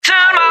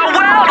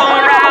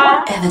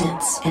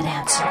evidence and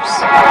answers.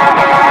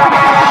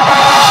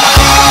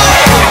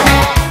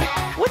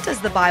 What does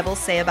the Bible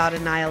say about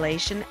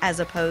annihilation as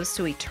opposed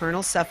to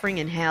eternal suffering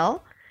in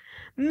hell?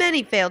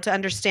 Many fail to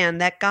understand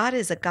that God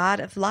is a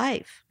God of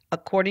life.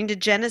 According to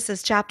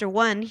Genesis chapter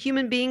 1,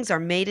 human beings are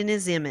made in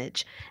His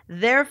image.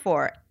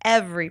 Therefore,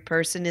 every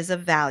person is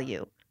of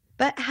value.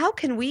 But how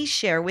can we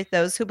share with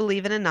those who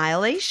believe in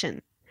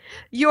annihilation?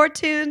 You're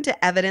tuned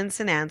to Evidence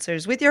and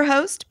Answers with your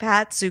host,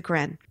 Pat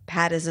Zukeran.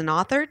 Pat is an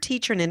author,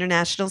 teacher, and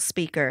international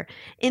speaker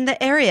in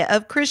the area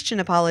of Christian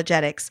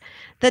apologetics,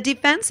 the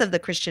defense of the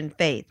Christian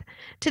faith.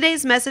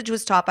 Today's message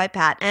was taught by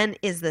Pat and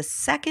is the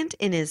second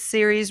in his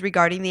series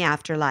regarding the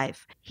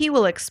afterlife. He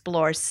will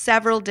explore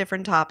several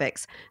different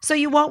topics, so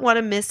you won't want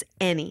to miss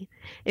any.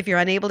 If you're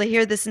unable to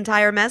hear this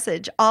entire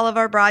message, all of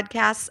our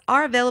broadcasts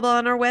are available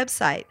on our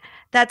website.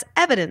 That's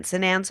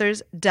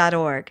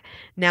evidenceandanswers.org.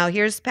 Now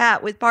here's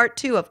Pat with part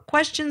 2 of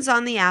Questions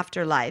on the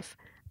Afterlife,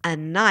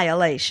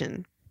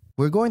 Annihilation.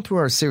 We're going through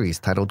our series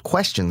titled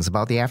Questions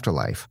about the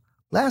Afterlife.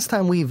 Last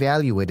time we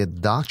evaluated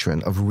the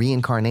doctrine of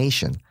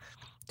reincarnation.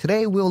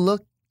 Today we'll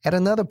look at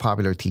another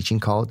popular teaching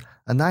called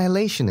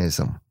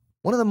annihilationism.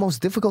 One of the most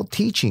difficult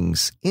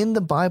teachings in the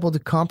Bible to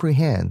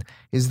comprehend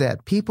is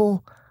that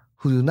people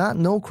who do not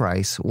know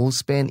Christ will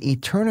spend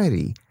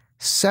eternity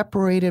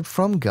separated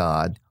from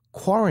God,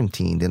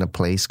 quarantined in a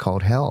place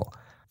called hell.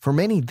 For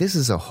many, this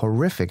is a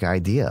horrific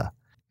idea.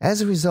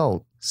 As a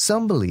result,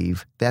 some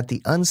believe that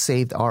the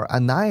unsaved are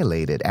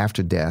annihilated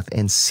after death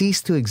and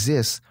cease to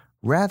exist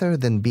rather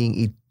than being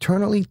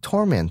eternally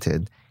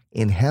tormented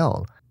in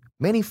hell.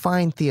 Many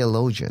fine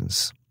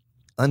theologians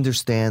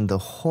understand the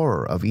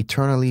horror of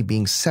eternally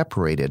being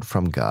separated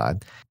from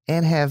God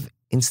and have,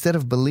 instead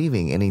of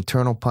believing in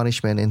eternal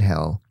punishment in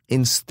hell,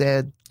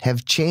 instead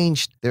have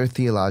changed their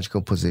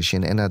theological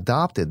position and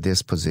adopted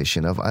this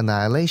position of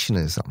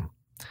annihilationism.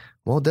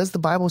 Well, does the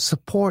Bible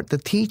support the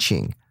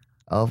teaching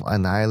of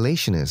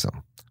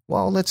annihilationism?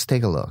 Well, let's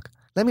take a look.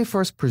 Let me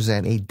first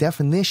present a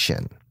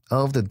definition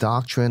of the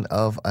doctrine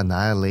of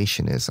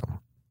annihilationism.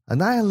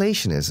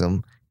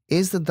 Annihilationism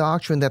is the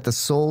doctrine that the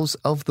souls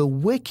of the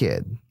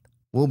wicked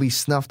will be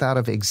snuffed out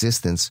of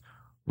existence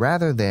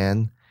rather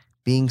than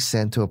being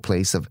sent to a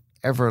place of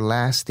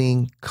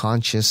everlasting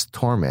conscious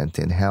torment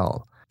in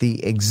hell.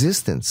 The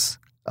existence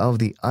of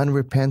the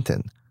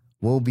unrepentant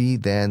will be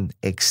then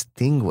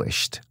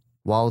extinguished,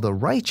 while the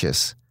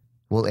righteous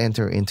will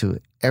enter into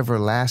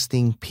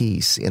everlasting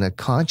peace in a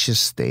conscious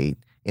state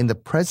in the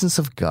presence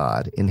of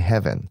God in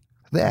heaven.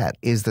 That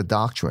is the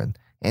doctrine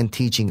and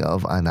teaching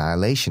of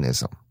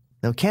annihilationism.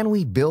 Now, can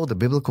we build a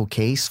biblical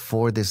case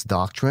for this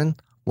doctrine?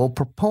 Well,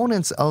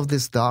 proponents of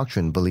this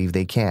doctrine believe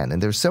they can,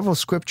 and there are several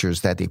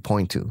scriptures that they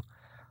point to.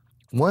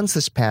 One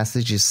such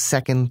passage is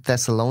 2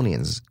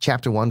 Thessalonians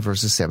chapter 1,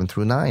 verses 7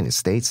 through 9. It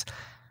states,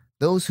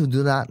 "Those who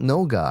do not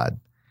know God,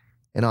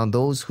 and on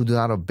those who do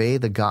not obey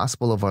the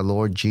gospel of our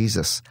Lord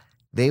Jesus,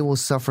 they will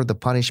suffer the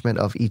punishment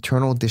of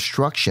eternal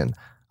destruction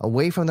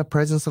away from the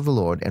presence of the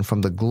Lord and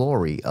from the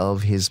glory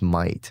of His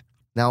might."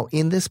 Now,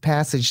 in this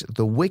passage,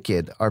 the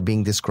wicked are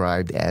being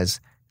described as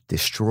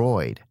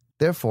destroyed.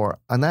 Therefore,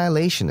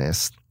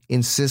 annihilationists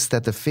insist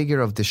that the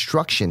figure of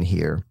destruction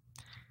here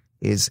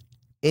is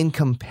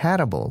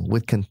incompatible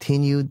with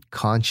continued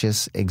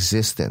conscious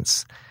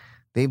existence.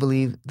 They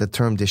believe the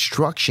term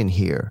destruction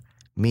here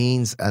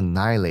means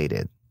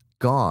annihilated,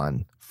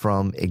 gone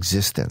from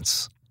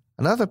existence.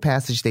 Another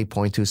passage they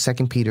point to is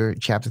 2 Peter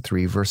chapter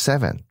 3, verse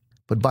 7.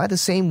 "But by the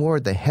same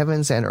word, the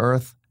heavens and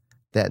earth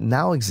that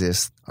now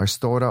exist are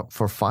stored up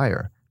for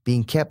fire,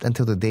 being kept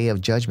until the day of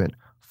judgment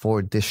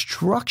for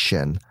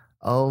destruction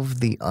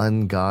of the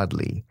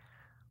ungodly."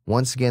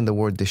 Once again, the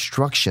word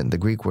destruction, the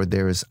Greek word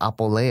there is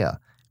apoleia,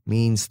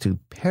 means to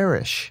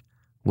perish,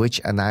 which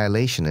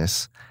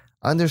annihilationists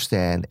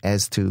understand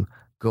as to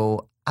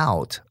go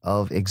out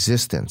of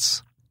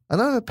existence.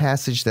 Another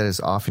passage that is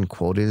often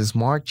quoted is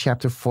Mark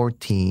chapter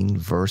 14,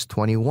 verse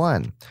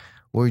 21,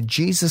 where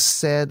Jesus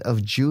said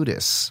of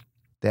Judas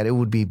that it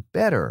would be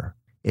better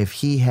if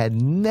he had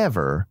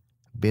never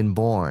been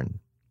born.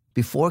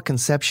 Before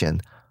conception,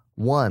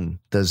 one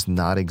does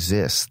not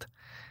exist.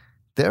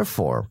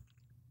 Therefore,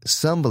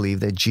 some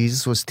believe that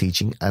Jesus was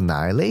teaching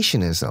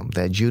annihilationism,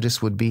 that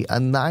Judas would be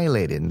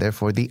annihilated, and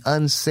therefore the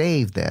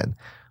unsaved then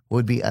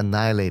would be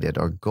annihilated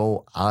or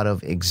go out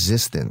of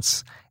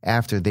existence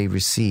after they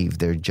receive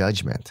their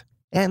judgment.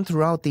 And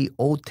throughout the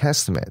Old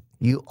Testament,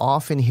 you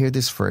often hear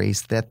this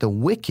phrase that the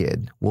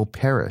wicked will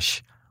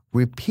perish.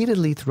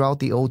 Repeatedly throughout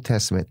the Old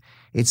Testament,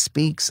 it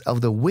speaks of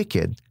the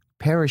wicked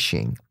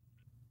perishing.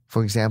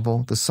 For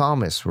example, the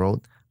psalmist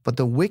wrote, "But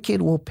the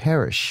wicked will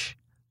perish.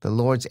 The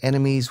Lord's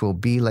enemies will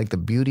be like the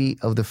beauty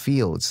of the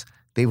fields.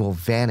 They will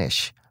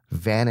vanish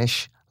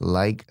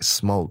like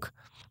smoke."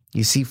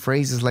 You see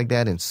phrases like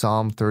that in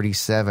Psalm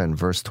 37,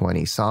 verse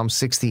 20, Psalm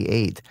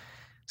 68,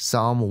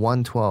 Psalm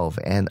 112,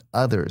 and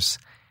others.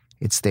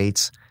 It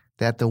states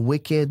that the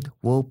wicked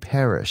will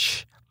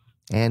perish.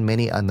 And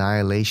many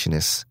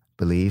annihilationists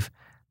believe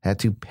that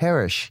to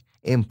perish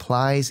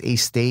implies a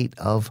state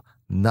of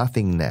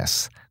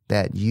nothingness,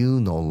 that you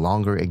no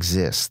longer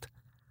exist.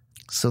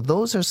 So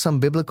those are some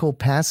biblical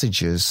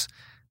passages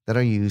that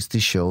are used to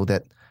show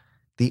that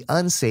the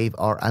unsaved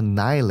are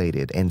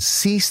annihilated and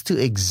cease to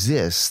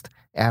exist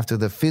after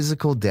the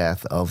physical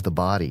death of the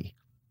body.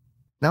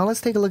 Now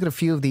let's take a look at a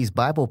few of these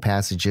Bible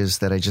passages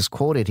that I just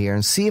quoted here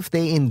and see if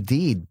they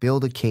indeed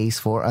build a case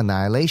for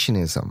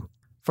annihilationism.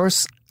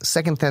 First,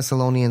 2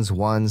 Thessalonians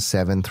 1,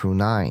 7 through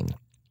 9.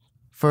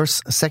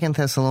 First, 2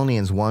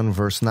 Thessalonians 1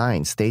 verse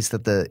 9 states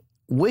that the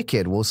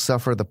wicked will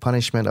suffer the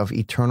punishment of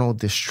eternal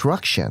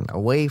destruction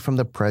away from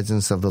the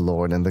presence of the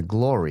Lord and the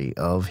glory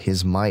of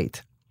His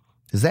might.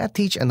 Does that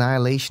teach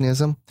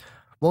annihilationism?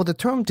 Well, the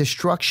term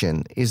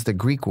destruction is the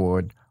Greek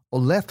word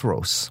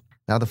olethros.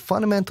 Now, the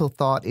fundamental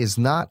thought is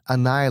not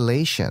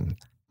annihilation,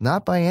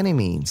 not by any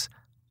means,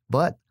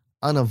 but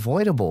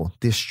unavoidable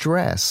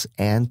distress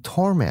and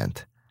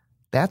torment.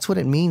 That's what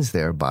it means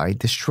there by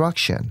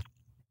destruction.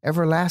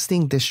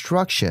 Everlasting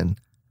destruction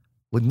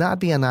would not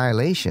be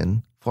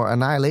annihilation, for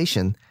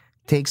annihilation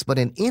takes but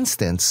an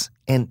instant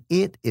and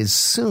it is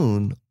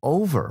soon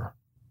over.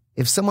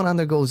 If someone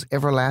undergoes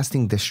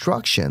everlasting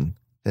destruction,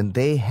 then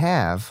they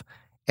have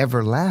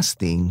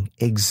everlasting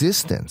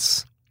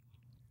existence.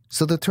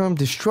 So the term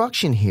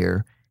destruction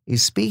here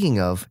is speaking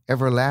of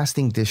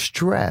everlasting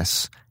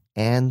distress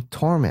and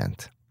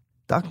torment.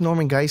 Dr.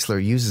 Norman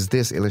Geisler uses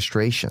this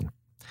illustration.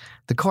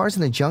 The cars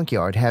in the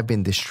junkyard have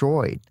been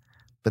destroyed,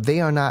 but they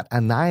are not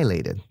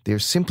annihilated. They're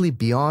simply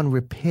beyond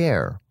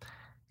repair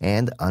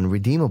and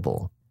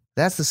unredeemable.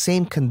 That's the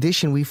same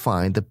condition we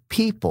find the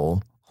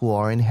people who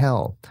are in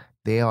hell.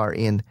 They are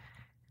in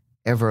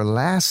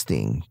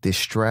everlasting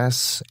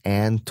distress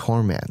and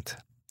torment.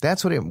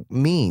 That's what it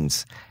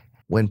means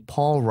when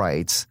Paul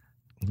writes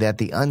that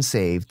the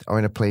unsaved are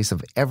in a place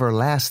of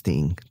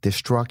everlasting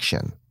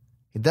destruction.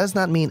 It does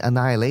not mean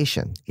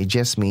annihilation. It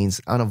just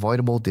means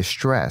unavoidable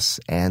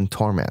distress and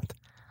torment.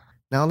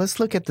 Now let's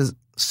look at the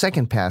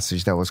second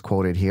passage that was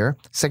quoted here,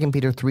 2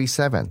 Peter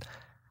 3:7.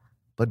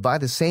 But by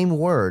the same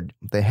word,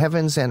 the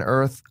heavens and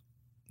earth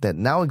that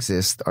now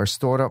exist are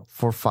stored up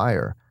for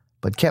fire,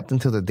 but kept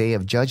until the day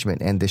of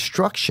judgment and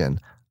destruction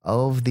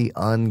of the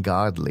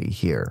ungodly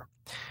here.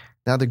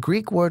 Now, the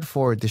Greek word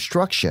for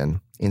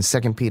destruction in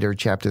 2 Peter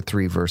chapter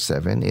 3, verse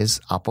 7 is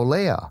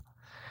apoleia.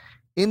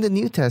 In the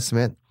New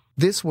Testament,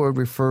 this word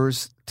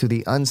refers to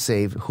the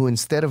unsaved who,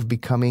 instead of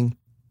becoming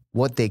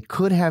what they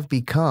could have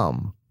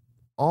become,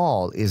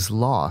 all is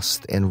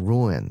lost and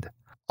ruined.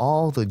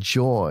 All the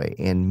joy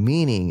and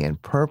meaning and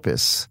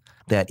purpose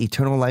that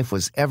eternal life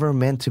was ever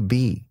meant to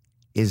be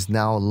is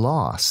now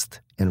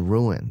lost and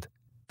ruined.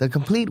 The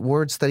complete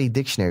word study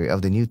dictionary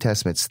of the New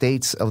Testament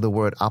states of the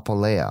word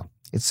apoleia.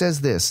 It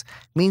says this,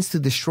 means to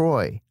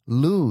destroy,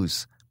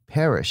 lose,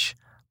 perish,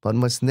 but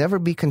must never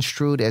be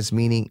construed as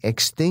meaning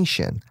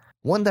extinction.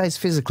 One dies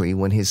physically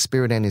when his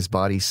spirit and his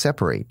body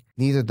separate.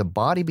 Neither the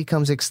body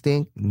becomes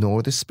extinct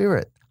nor the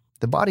spirit.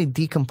 The body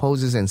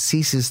decomposes and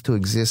ceases to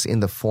exist in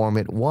the form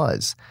it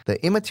was.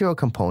 The immaterial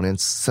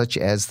components, such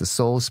as the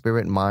soul,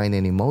 spirit, mind,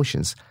 and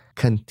emotions,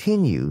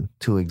 continue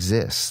to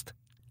exist.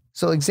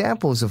 So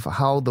examples of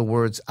how the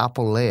words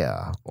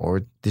apoleia,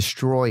 or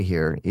destroy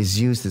here, is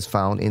used is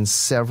found in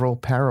several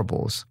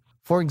parables.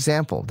 For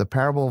example, the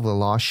parable of the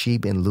lost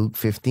sheep in Luke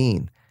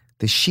 15.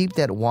 The sheep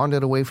that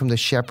wandered away from the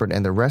shepherd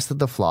and the rest of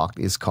the flock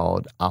is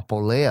called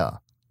apoleia,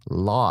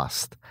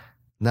 lost.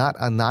 Not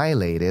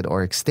annihilated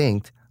or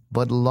extinct,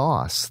 but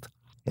lost.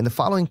 In the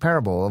following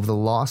parable of the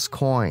lost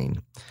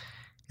coin,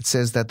 it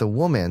says that the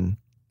woman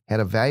had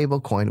a valuable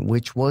coin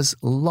which was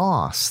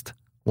lost.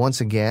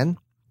 Once again,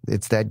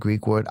 it's that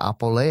Greek word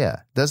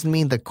apoleia. Doesn't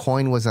mean the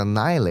coin was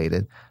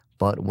annihilated,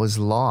 but was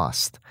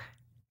lost.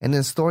 And in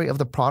the story of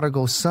the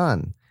prodigal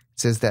son, it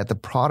says that the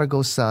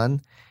prodigal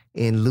son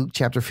in Luke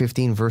chapter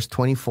 15, verse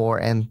 24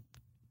 and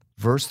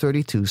verse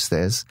 32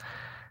 says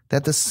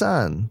that the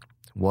son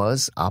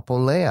was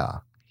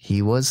apoleia.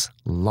 He was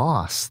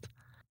lost.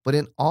 But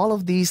in all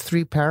of these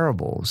three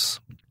parables,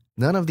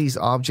 none of these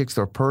objects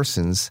or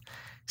persons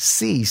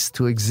cease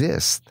to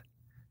exist.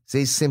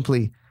 They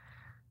simply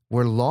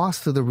were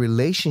lost to the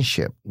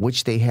relationship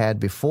which they had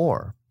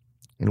before,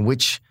 in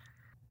which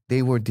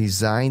they were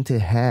designed to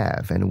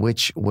have, and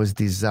which was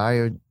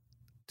desired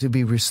to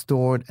be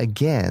restored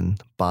again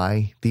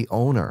by the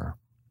owner.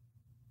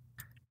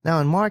 Now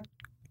in Mark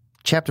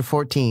chapter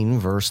 14,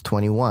 verse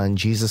 21,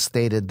 Jesus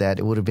stated that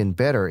it would have been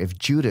better if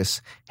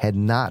Judas had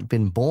not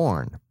been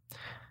born.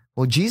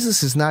 Well,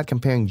 Jesus is not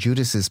comparing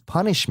Judas's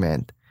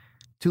punishment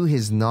to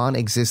his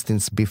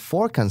non-existence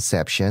before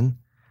conception,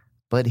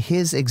 but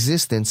his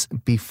existence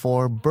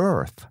before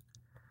birth.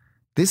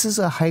 This is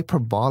a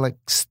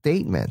hyperbolic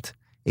statement,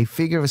 a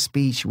figure of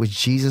speech which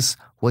Jesus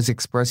was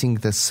expressing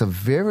the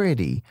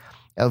severity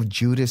of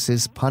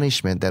Judas's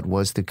punishment that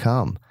was to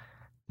come,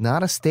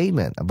 not a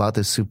statement about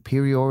the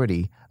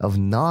superiority of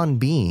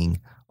non-being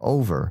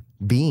over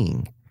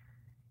being.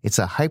 It's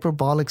a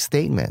hyperbolic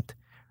statement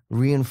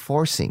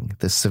reinforcing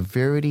the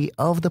severity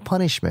of the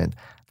punishment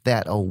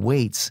that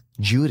awaits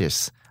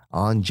Judas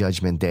on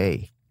Judgment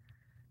Day.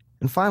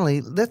 And finally,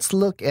 let's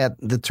look at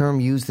the term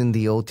used in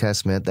the Old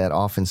Testament that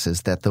often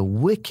says that the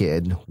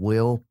wicked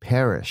will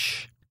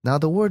perish. Now,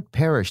 the word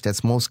perish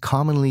that's most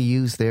commonly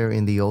used there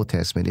in the Old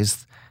Testament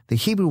is the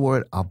Hebrew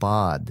word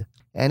abad,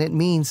 and it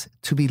means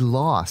to be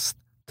lost,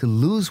 to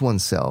lose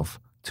oneself,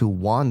 to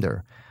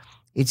wander.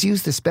 It's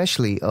used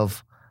especially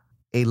of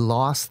a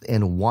lost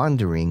and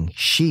wandering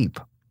sheep.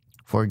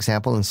 For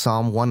example, in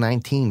Psalm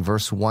 119,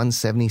 verse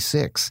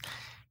 176,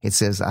 it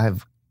says, I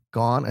have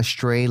gone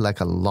astray like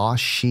a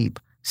lost sheep.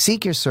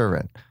 Seek your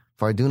servant,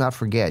 for I do not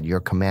forget your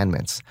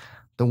commandments.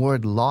 The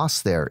word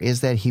lost there is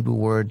that Hebrew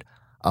word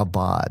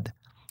abad.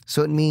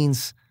 So it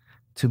means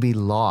to be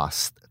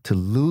lost, to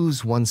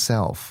lose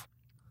oneself.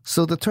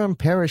 So the term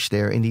perish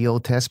there in the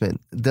Old Testament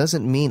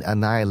doesn't mean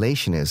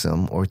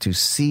annihilationism or to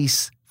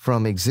cease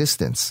from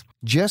existence.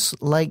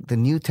 Just like the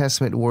New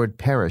Testament word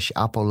perish,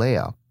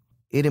 apoleia,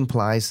 it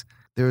implies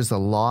there's a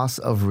loss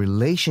of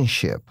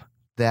relationship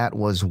that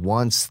was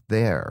once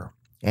there,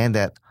 and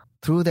that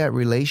through that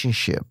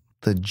relationship,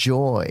 the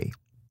joy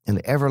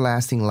and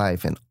everlasting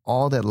life and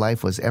all that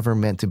life was ever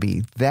meant to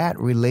be, that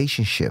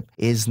relationship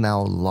is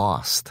now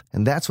lost.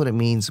 And that's what it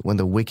means when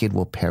the wicked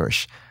will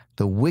perish.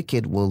 The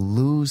wicked will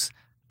lose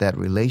that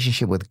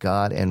relationship with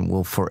God and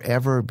will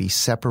forever be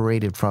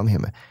separated from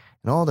Him.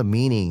 And all the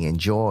meaning and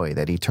joy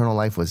that eternal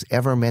life was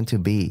ever meant to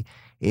be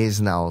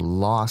is now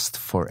lost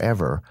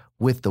forever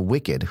with the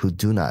wicked who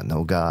do not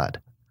know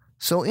God.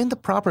 So in the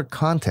proper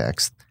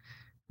context,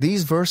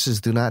 these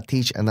verses do not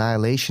teach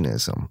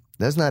annihilationism.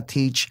 Does not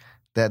teach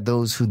that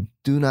those who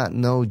do not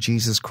know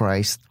Jesus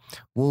Christ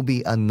will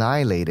be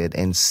annihilated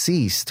and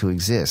cease to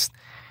exist.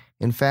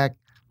 In fact,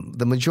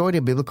 the majority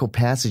of biblical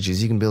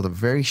passages, you can build a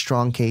very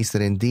strong case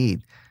that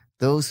indeed,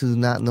 those who do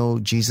not know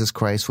Jesus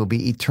Christ will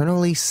be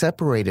eternally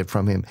separated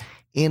from Him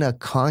in a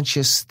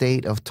conscious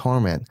state of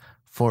torment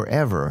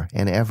forever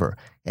and ever.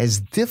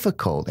 As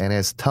difficult and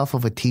as tough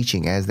of a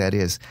teaching as that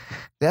is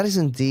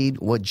indeed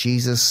what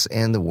Jesus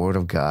and the Word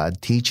of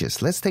God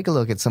teaches. Let's take a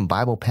look at some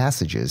Bible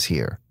passages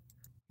here.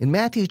 In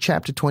Matthew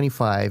chapter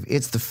 25,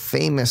 it's the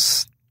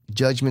famous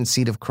judgment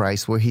seat of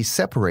Christ where He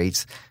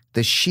separates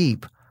the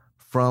sheep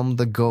from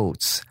the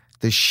goats.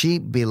 The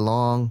sheep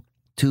belong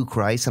to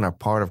Christ and are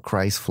part of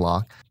Christ's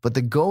flock, but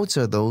the goats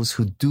are those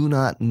who do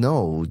not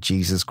know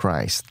Jesus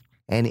Christ.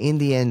 And in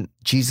the end,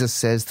 Jesus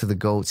says to the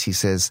goats, He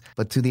says,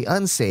 but to the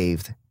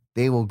unsaved,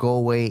 they will go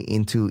away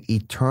into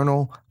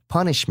eternal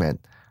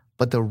punishment,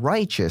 but the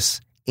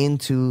righteous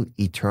into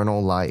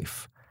eternal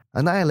life.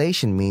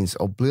 Annihilation means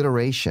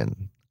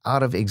obliteration,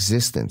 out of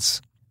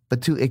existence.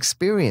 But to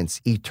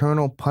experience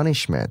eternal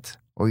punishment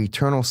or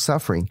eternal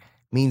suffering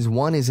means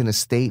one is in a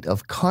state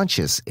of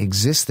conscious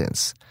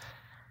existence.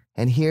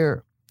 And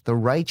here, the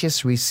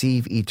righteous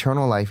receive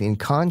eternal life in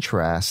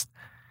contrast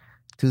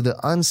to the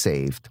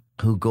unsaved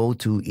who go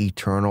to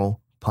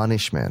eternal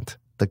punishment.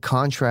 The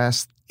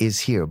contrast is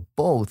here.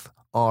 Both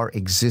are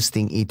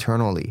existing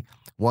eternally.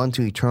 One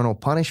to eternal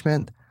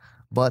punishment,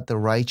 but the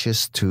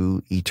righteous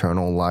to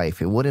eternal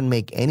life. It wouldn't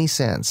make any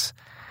sense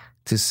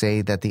to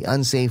say that the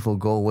unsaved will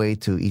go away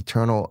to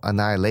eternal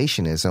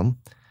annihilationism,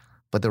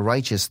 but the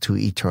righteous to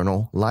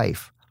eternal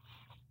life.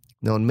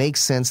 No, it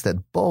makes sense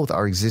that both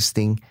are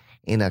existing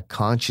in a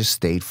conscious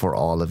state for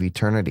all of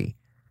eternity.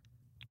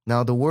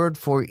 Now, the word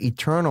for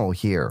eternal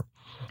here,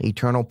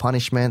 eternal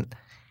punishment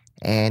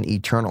and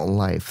eternal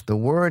life. The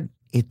word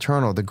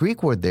eternal, the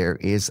Greek word there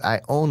is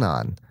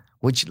ionon,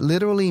 which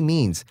literally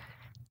means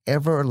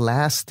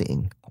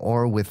everlasting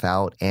or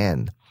without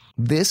end.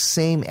 This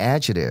same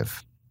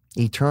adjective,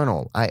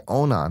 eternal,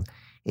 ionon,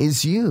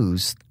 is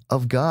used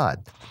of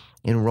God.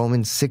 In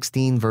Romans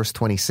 16, verse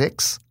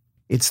 26,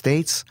 it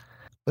states,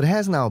 but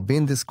has now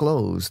been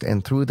disclosed,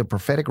 and through the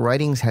prophetic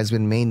writings has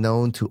been made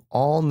known to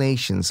all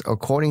nations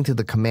according to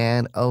the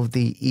command of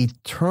the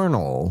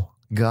eternal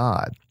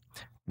God.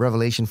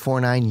 Revelation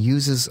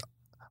 4:9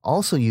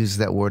 also uses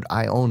that word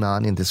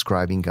ionon in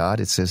describing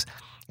God. It says,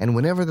 and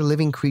whenever the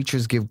living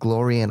creatures give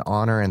glory and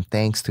honor and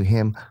thanks to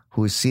Him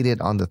who is seated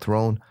on the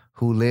throne,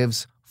 who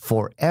lives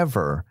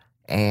forever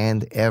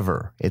and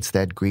ever. It's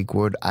that Greek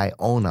word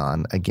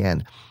ionon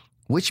again,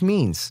 which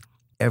means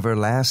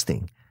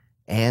everlasting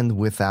and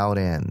without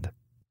end.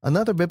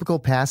 Another biblical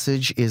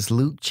passage is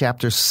Luke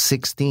chapter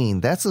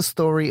 16. That's the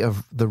story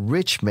of the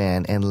rich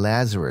man and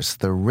Lazarus.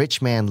 The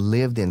rich man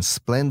lived in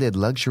splendid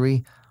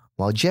luxury,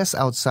 while just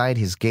outside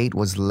his gate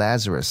was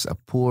Lazarus, a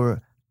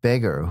poor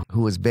beggar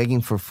who was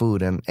begging for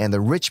food. And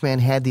the rich man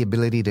had the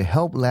ability to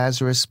help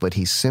Lazarus, but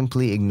he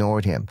simply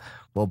ignored him.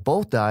 Well,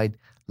 both died.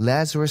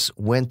 Lazarus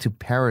went to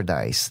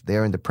paradise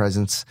there in the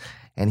presence,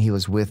 and he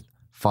was with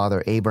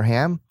Father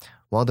Abraham,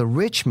 while the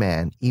rich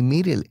man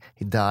immediately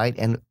died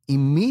and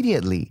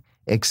immediately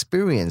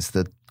experienced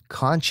the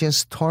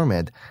conscious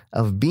torment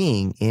of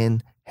being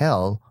in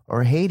hell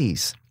or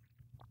Hades.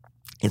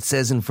 It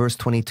says in verse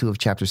 22 of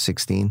chapter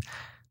 16,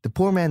 the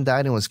poor man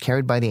died and was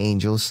carried by the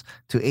angels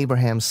to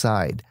Abraham's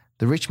side.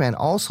 The rich man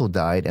also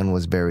died and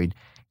was buried.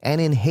 And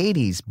in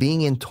Hades,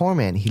 being in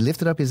torment, he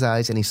lifted up his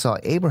eyes and he saw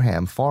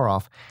Abraham far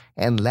off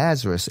and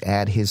Lazarus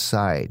at his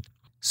side.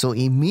 So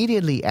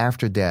immediately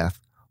after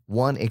death,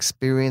 one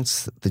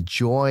experienced the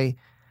joy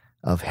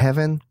of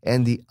heaven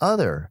and the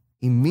other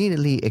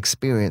immediately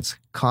experience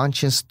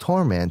conscious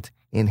torment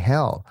in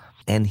hell.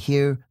 And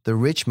here, the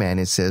rich man,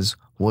 it says,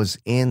 was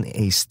in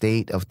a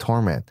state of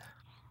torment.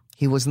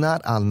 He was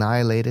not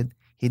annihilated.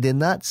 He did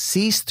not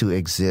cease to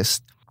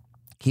exist.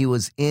 He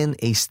was in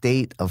a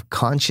state of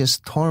conscious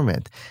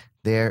torment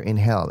there in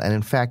hell. And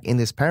in fact, in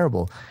this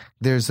parable,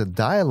 there's a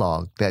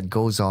dialogue that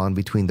goes on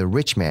between the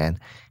rich man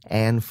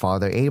and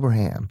Father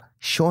Abraham,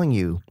 showing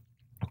you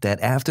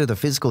that after the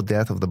physical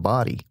death of the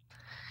body,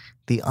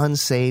 the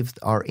unsaved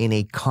are in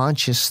a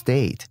conscious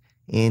state,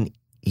 in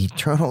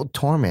eternal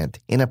torment,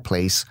 in a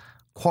place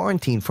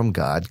quarantined from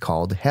God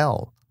called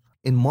hell.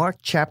 In Mark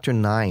chapter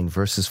 9,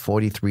 verses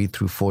 43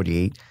 through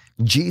 48,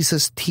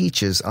 Jesus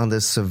teaches on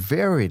the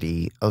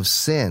severity of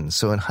sin.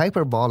 So in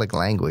hyperbolic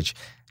language,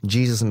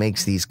 Jesus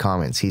makes these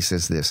comments. He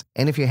says this,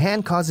 "And if your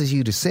hand causes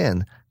you to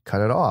sin,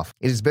 cut it off.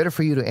 It is better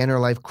for you to enter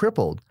life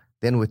crippled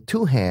than with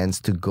two hands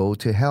to go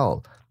to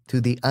hell,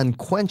 to the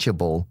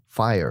unquenchable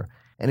fire.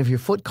 And if your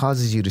foot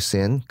causes you to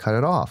sin, cut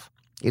it off.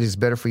 It is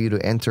better for you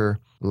to enter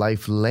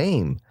life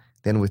lame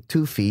than with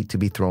 2 feet to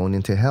be thrown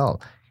into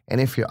hell. And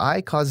if your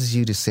eye causes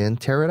you to sin,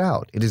 tear it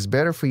out. It is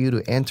better for you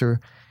to enter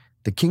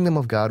the kingdom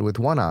of God with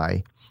 1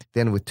 eye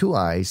than with 2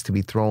 eyes to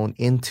be thrown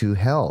into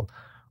hell,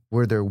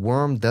 where their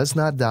worm does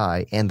not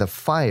die and the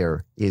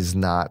fire is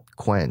not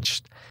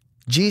quenched."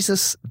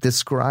 Jesus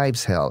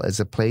describes hell as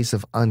a place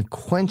of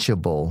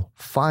unquenchable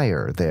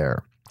fire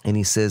there. And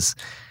he says,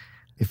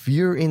 if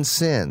you're in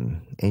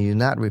sin and you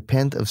not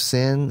repent of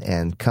sin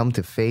and come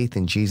to faith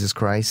in Jesus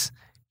Christ,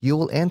 you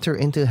will enter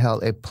into hell,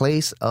 a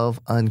place of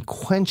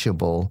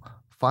unquenchable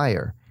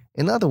fire.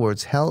 In other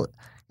words, hell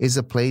is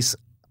a place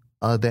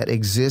that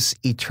exists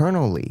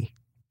eternally,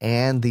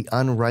 and the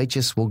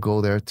unrighteous will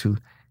go there to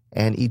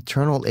an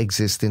eternal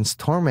existence,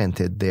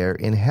 tormented there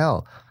in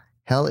hell.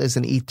 Hell is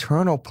an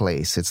eternal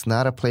place. It's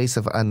not a place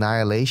of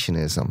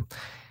annihilationism.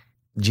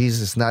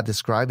 Jesus is not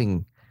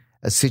describing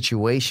a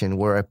situation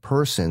where a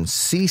person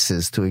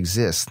ceases to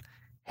exist.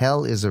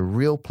 Hell is a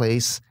real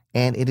place,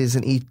 and it is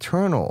an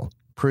eternal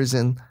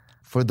prison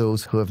for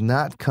those who have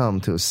not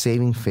come to a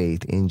saving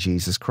faith in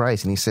Jesus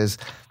Christ. And he says,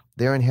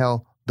 there in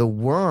hell, the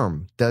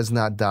worm does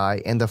not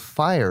die, and the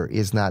fire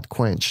is not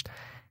quenched,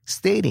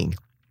 stating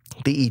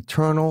the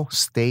eternal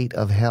state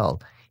of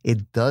hell.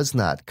 It does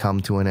not come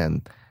to an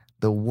end.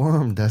 The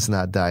worm does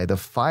not die. The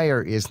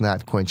fire is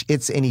not quenched.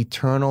 It's an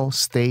eternal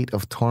state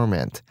of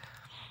torment.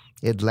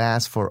 It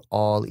lasts for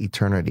all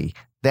eternity.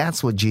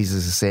 That's what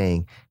Jesus is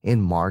saying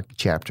in Mark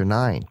chapter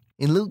 9.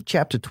 In Luke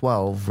chapter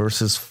 12,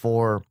 verses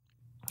 4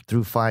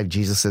 through 5,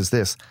 Jesus says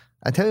this,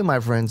 "I tell you, my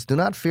friends, do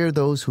not fear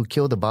those who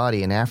kill the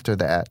body and after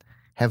that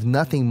have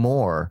nothing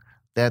more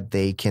that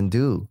they can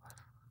do.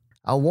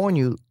 I'll warn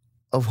you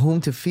of whom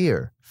to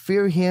fear.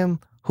 Fear him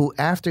who,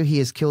 after he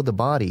has killed the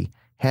body,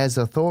 has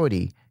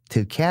authority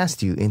to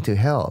cast you into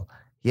hell.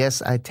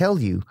 Yes, I tell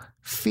you,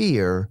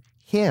 fear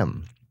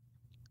him."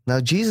 Now,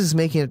 Jesus is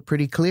making it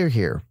pretty clear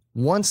here.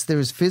 Once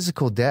there's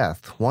physical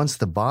death, once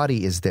the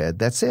body is dead,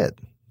 that's it.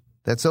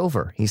 That's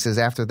over. He says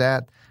after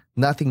that,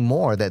 nothing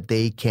more that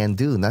they can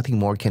do, nothing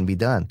more can be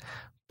done.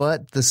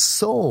 But the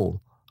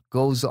soul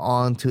goes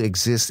on to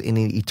exist in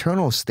an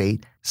eternal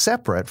state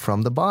separate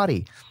from the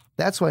body.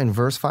 That's why in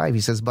verse 5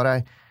 he says, "But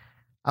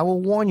I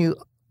will warn you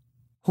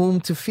whom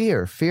to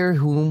fear. Fear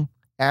whom,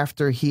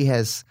 after he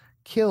has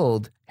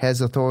killed, has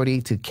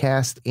authority to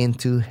cast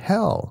into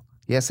hell.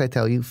 Yes, I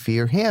tell you,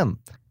 fear him."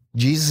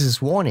 Jesus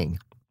is warning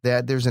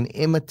that there's an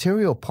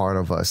immaterial part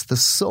of us, the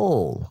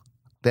soul,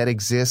 that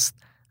exists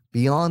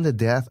beyond the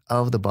death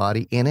of the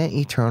body in an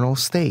eternal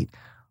state,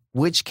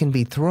 which can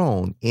be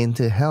thrown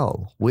into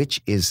hell,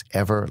 which is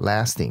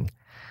everlasting.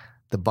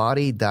 The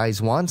body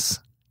dies once,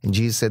 and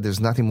Jesus said there's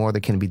nothing more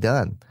that can be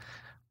done.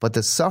 But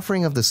the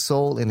suffering of the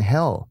soul in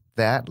hell,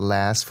 that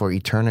lasts for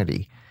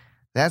eternity.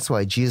 That's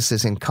why Jesus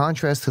says, in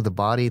contrast to the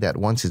body that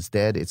once it's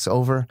dead, it's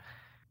over,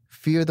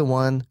 fear the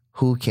one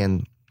who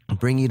can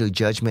bring you to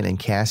judgment and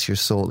cast your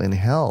soul in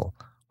hell,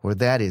 where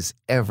that is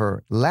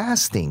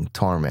everlasting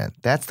torment.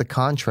 That's the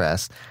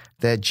contrast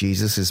that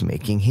Jesus is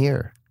making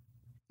here.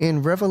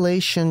 In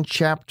Revelation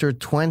chapter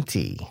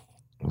 20,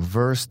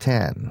 verse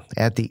 10,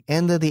 at the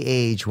end of the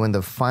age when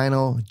the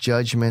final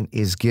judgment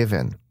is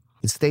given,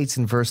 it states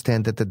in verse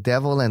 10 that the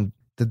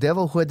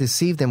devil who had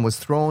deceived them was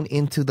thrown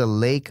into the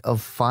lake of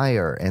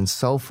fire and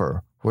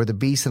sulfur, where the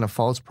beast and a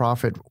false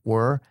prophet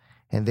were,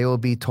 and they will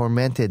be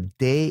tormented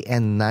day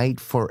and night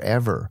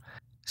forever.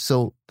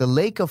 So the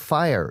lake of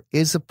fire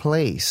is a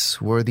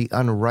place where the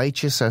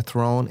unrighteous are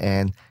thrown,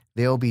 and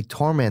they'll be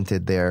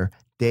tormented there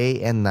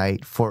day and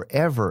night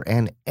forever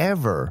and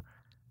ever.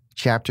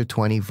 Chapter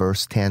 20,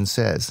 verse 10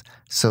 says.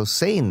 So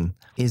Satan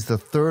is the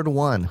third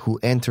one who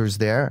enters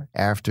there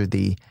after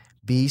the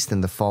beast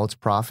and the false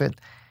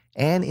prophet.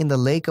 And in the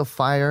lake of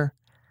fire,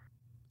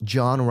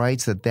 John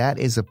writes that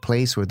is a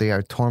place where they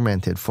are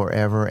tormented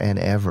forever and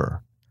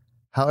ever.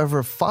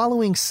 However,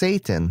 following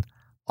Satan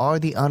are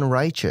the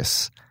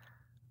unrighteous,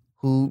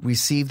 who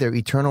receive their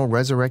eternal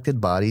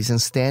resurrected bodies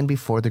and stand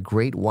before the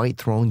great white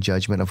throne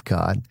judgment of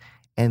God,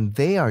 and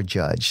they are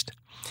judged.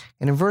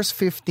 And in verse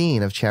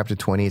 15 of chapter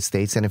 20, it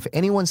states, "And if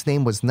anyone's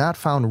name was not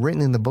found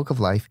written in the book of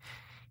life,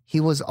 he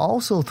was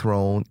also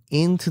thrown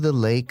into the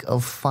lake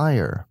of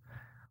fire,"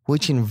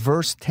 which in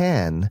verse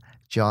 10,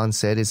 John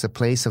said is a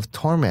place of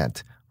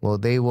torment. Well,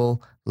 they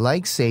will,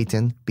 like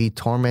Satan, be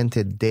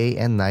tormented day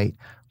and night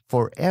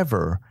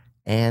forever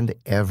and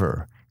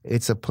ever.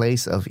 It's a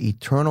place of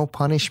eternal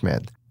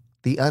punishment.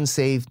 The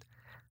unsaved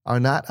are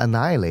not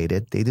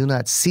annihilated. They do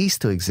not cease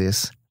to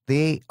exist.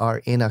 They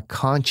are in a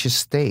conscious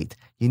state.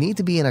 You need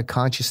to be in a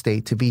conscious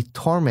state to be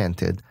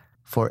tormented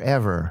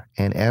forever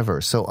and ever.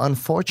 So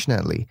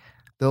unfortunately,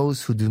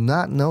 those who do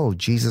not know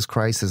Jesus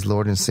Christ as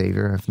Lord and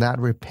Savior, have not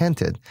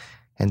repented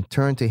and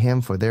turned to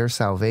Him for their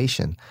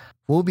salvation,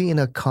 will be in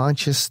a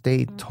conscious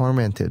state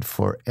tormented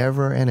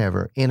forever and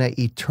ever in an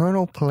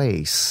eternal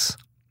place,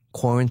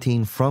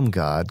 quarantined from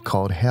God,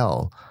 called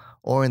hell,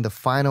 or in the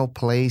final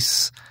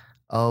place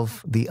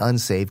of the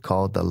unsaved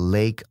called the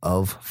lake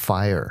of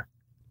fire.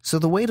 So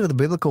the weight of the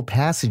biblical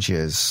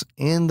passages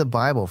in the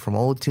Bible from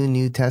Old to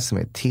New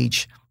Testament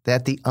teach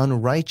that the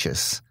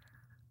unrighteous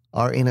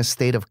are in a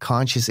state of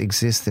conscious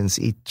existence,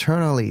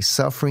 eternally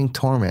suffering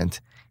torment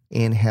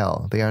in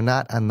hell. They are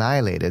not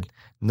annihilated,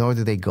 nor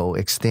do they go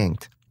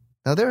extinct.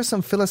 Now, there are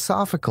some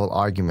philosophical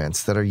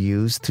arguments that are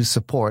used to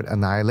support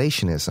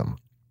annihilationism,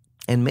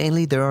 and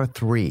mainly there are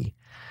three.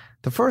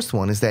 The first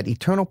one is that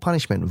eternal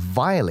punishment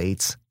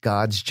violates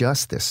God's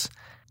justice.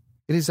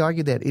 It is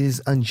argued that it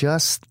is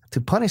unjust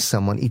to punish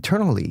someone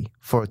eternally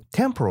for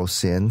temporal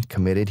sin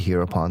committed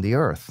here upon the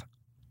earth.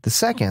 The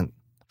second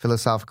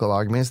philosophical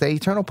argument is that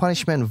eternal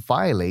punishment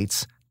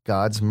violates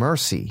God's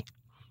mercy.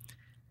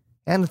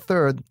 And the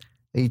third,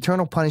 the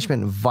eternal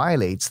punishment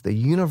violates the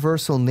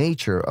universal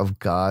nature of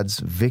God's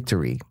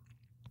victory.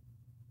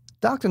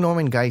 Dr.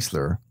 Norman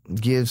Geisler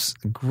gives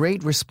a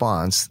great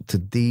response to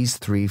these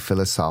three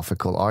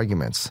philosophical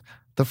arguments.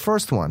 The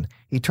first one,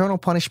 eternal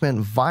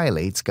punishment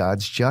violates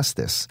God's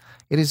justice.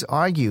 It is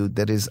argued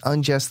that it is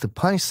unjust to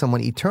punish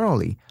someone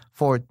eternally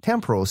for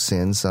temporal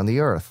sins on the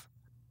earth.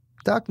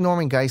 Dr.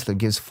 Norman Geisler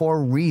gives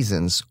 4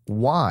 reasons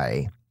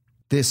why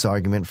this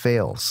argument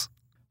fails.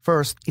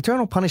 First,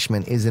 eternal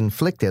punishment is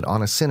inflicted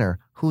on a sinner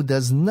who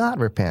does not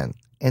repent,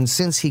 and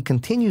since he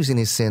continues in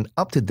his sin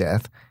up to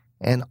death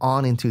and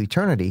on into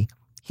eternity,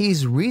 he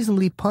is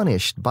reasonably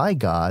punished by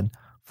God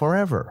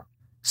forever.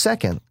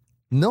 Second,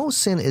 no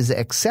sin is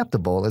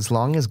acceptable as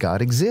long as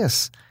God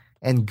exists,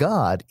 and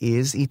God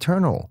is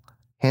eternal.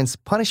 Hence,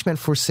 punishment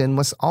for sin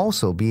must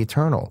also be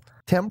eternal.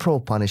 Temporal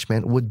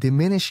punishment would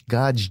diminish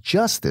God's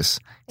justice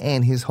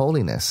and His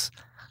holiness.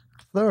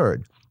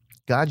 Third,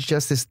 God's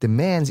justice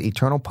demands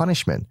eternal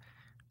punishment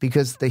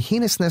because the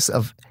heinousness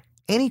of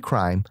any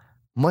crime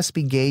must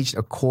be gauged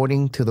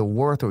according to the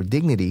worth or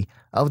dignity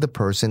of the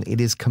person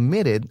it is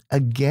committed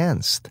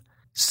against.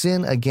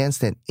 Sin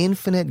against an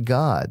infinite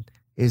God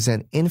is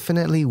an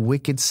infinitely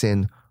wicked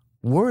sin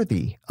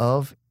worthy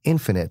of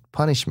infinite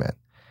punishment.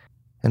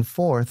 And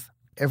fourth,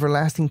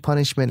 everlasting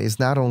punishment is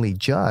not only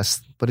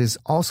just, but is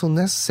also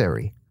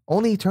necessary.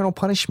 Only eternal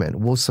punishment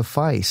will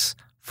suffice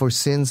for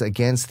sins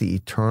against the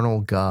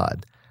eternal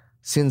God.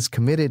 Sins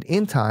committed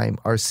in time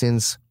are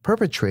sins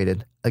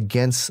perpetrated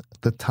against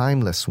the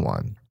timeless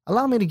one.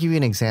 Allow me to give you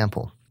an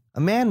example. A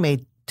man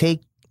may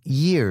take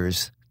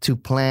years to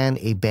plan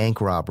a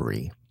bank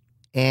robbery,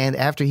 and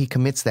after he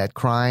commits that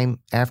crime,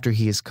 after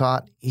he is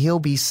caught, he'll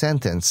be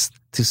sentenced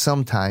to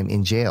some time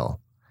in jail.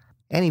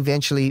 And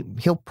eventually,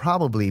 he'll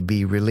probably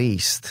be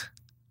released.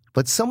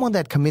 But someone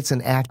that commits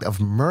an act of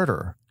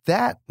murder,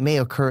 that may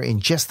occur in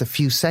just a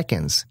few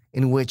seconds,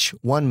 in which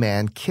one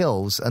man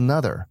kills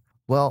another.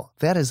 Well,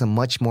 that is a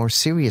much more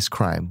serious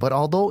crime. But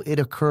although it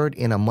occurred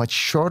in a much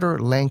shorter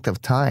length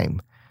of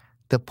time,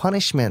 the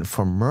punishment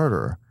for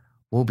murder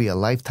will be a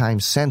lifetime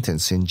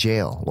sentence in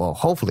jail. Well,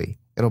 hopefully,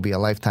 it'll be a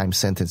lifetime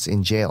sentence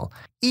in jail,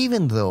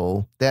 even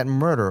though that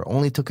murder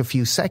only took a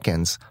few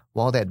seconds,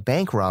 while that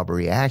bank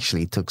robbery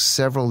actually took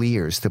several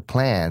years to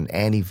plan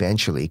and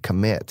eventually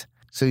commit.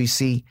 So you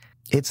see,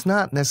 it's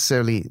not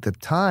necessarily the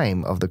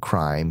time of the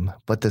crime,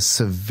 but the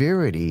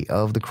severity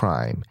of the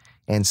crime,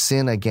 and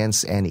sin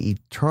against an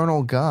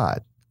eternal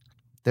God,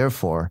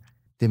 therefore,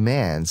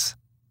 demands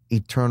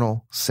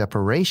eternal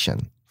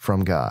separation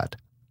from God.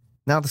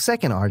 Now, the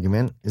second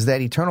argument is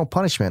that eternal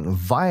punishment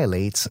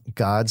violates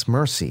God's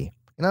mercy.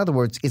 In other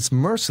words, it's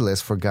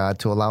merciless for God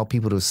to allow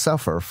people to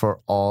suffer for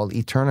all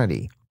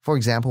eternity. For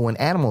example, when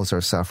animals are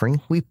suffering,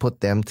 we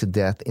put them to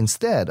death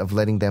instead of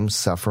letting them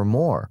suffer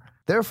more.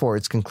 Therefore,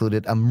 it's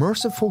concluded a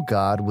merciful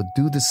God would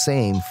do the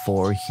same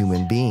for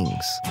human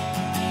beings.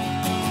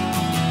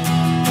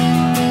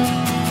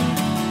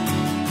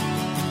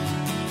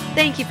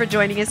 Thank you for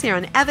joining us here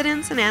on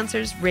Evidence and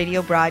Answers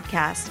radio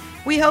broadcast.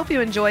 We hope you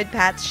enjoyed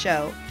Pat's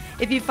show.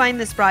 If you find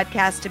this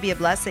broadcast to be a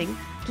blessing,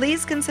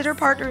 please consider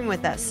partnering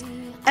with us.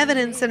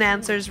 Evidence and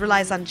Answers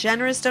relies on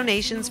generous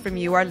donations from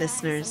you, our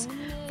listeners.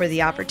 For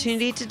the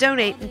opportunity to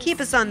donate and keep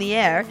us on the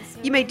air,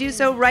 you may do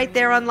so right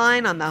there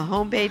online on the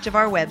homepage of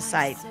our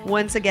website.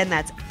 Once again,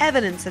 that's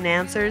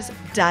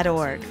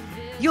evidenceandanswers.org.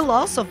 You'll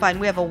also find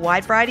we have a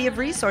wide variety of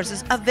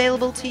resources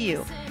available to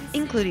you,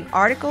 including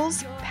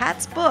articles,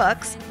 Pat's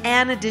books,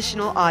 and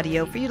additional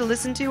audio for you to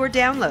listen to or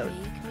download.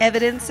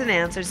 Evidence and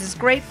Answers is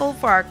grateful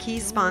for our key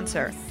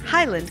sponsor,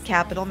 Highland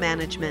Capital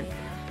Management,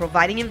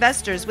 providing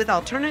investors with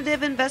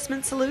alternative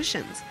investment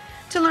solutions.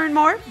 To learn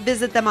more,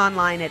 visit them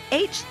online at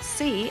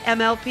hcmlp.com.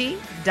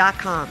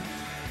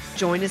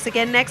 Join us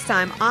again next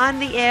time on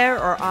the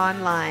air or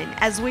online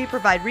as we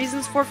provide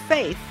reasons for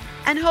faith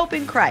and hope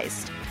in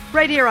Christ,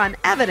 right here on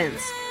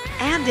Evidence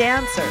and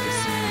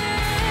Answers.